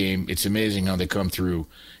championship game, it's amazing how they come through.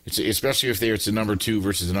 Especially if it's the number 2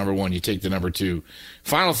 versus the number 1, you take the number 2.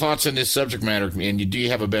 Final thoughts on this subject matter, and do you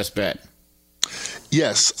have a best bet?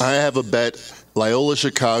 Yes, I have a bet. Loyola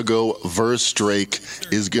Chicago versus Drake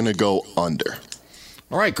is going to go under.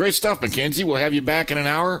 All right, great stuff, Mackenzie. We'll have you back in an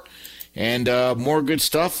hour, and more good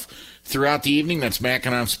stuff throughout the evening. That's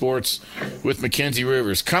Mackin on Sports with Mackenzie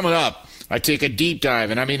Rivers. Coming up, I take a deep dive,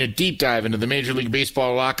 and I mean a deep dive into the Major League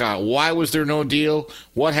Baseball lockout. Why was there no deal?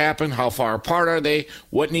 What happened? How far apart are they?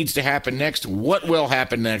 What needs to happen next? What will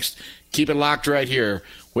happen next? Keep it locked right here.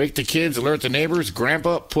 Wake the kids, alert the neighbors.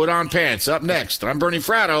 Grandpa, put on pants. Up next, I'm Bernie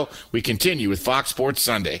Fratto. We continue with Fox Sports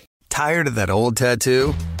Sunday. Tired of that old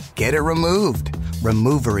tattoo? Get it removed.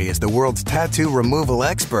 Removery is the world's tattoo removal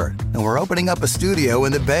expert, and we're opening up a studio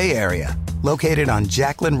in the Bay Area. Located on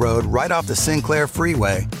Jacqueline Road, right off the Sinclair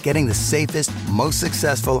Freeway, getting the safest, most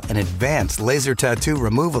successful, and advanced laser tattoo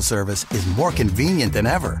removal service is more convenient than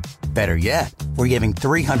ever. Better yet, we're giving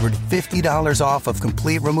 $350 off of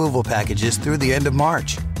complete removal packages through the end of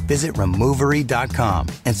March. Visit Removery.com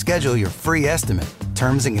and schedule your free estimate.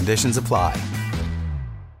 Terms and conditions apply.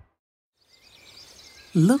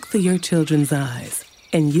 Look through your children's eyes,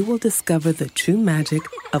 and you will discover the true magic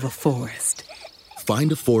of a forest.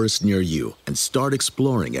 Find a forest near you and start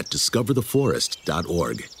exploring at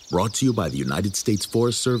discovertheforest.org. Brought to you by the United States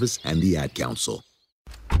Forest Service and the Ad Council.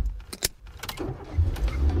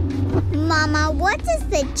 Mama, what does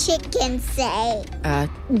the chicken say?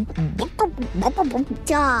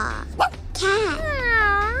 Dog. Cat.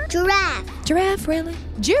 Giraffe. Giraffe, really?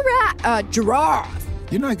 Giraffe.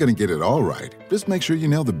 You're not going to get it all right. Just make sure you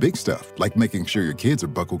nail the big stuff, like making sure your kids are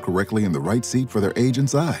buckled correctly in the right seat for their age and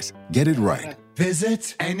size. Get it right.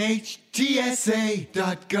 Visit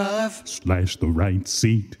NHTSA.gov/the right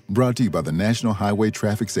seat. Brought to you by the National Highway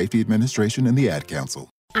Traffic Safety Administration and the Ad Council.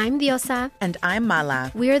 I'm Diosa. And I'm Mala.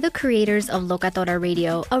 We are the creators of Locatora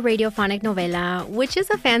Radio, a radiophonic novela, which is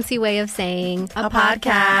a fancy way of saying a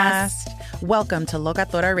podcast. Welcome to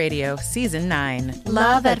Locatora Radio, Season 9.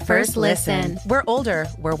 Love at first listen. We're older,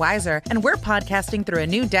 we're wiser, and we're podcasting through a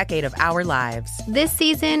new decade of our lives. This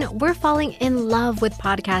season, we're falling in love with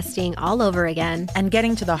podcasting all over again. And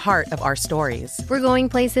getting to the heart of our stories. We're going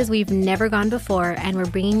places we've never gone before, and we're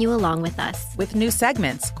bringing you along with us. With new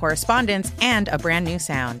segments, correspondence, and a brand new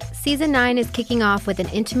sound. Season 9 is kicking off with an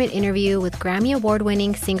intimate interview with Grammy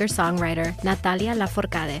Award-winning singer-songwriter Natalia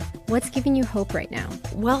Lafourcade. What's giving you hope right now?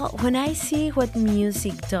 Well, when I see what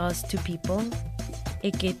music does to people,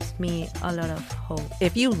 it gives me a lot of hope.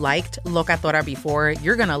 If you liked Locatora before,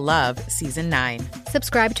 you're going to love Season 9.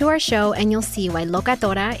 Subscribe to our show and you'll see why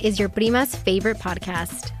Locatora is your prima's favorite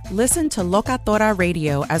podcast. Listen to Locatora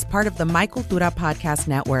Radio as part of the My Cultura Podcast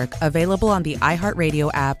Network, available on the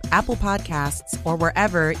iHeartRadio app, Apple Podcasts, or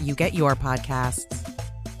wherever you get your podcasts.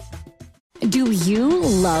 Do you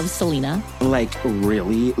love Selena? Like,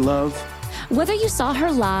 really love? Whether you saw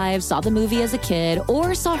her live, saw the movie as a kid,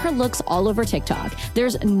 or saw her looks all over TikTok,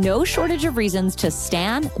 there's no shortage of reasons to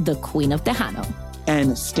stan the Queen of Tejano.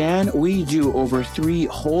 And Stan, we do over 3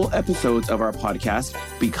 whole episodes of our podcast,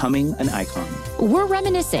 Becoming an Icon. We're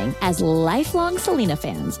reminiscing as lifelong Selena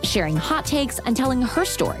fans, sharing hot takes and telling her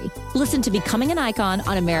story. Listen to Becoming an Icon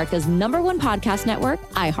on America's #1 podcast network,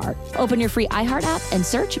 iHeart. Open your free iHeart app and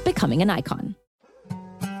search Becoming an Icon.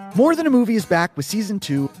 More Than a Movie is back with Season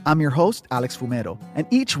 2. I'm your host, Alex Fumero, and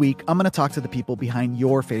each week I'm going to talk to the people behind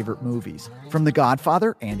your favorite movies. From The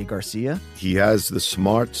Godfather, Andy Garcia. He has the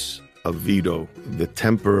smarts of Vito, the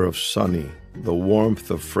temper of Sonny, the warmth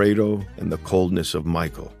of Fredo, and the coldness of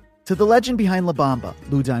Michael. To the legend behind La Bamba,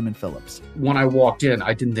 Lou Diamond Phillips. When I walked in,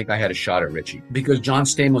 I didn't think I had a shot at Richie because John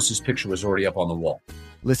Stamos' picture was already up on the wall.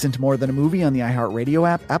 Listen to More Than a Movie on the iHeartRadio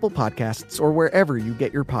app, Apple Podcasts, or wherever you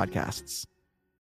get your podcasts.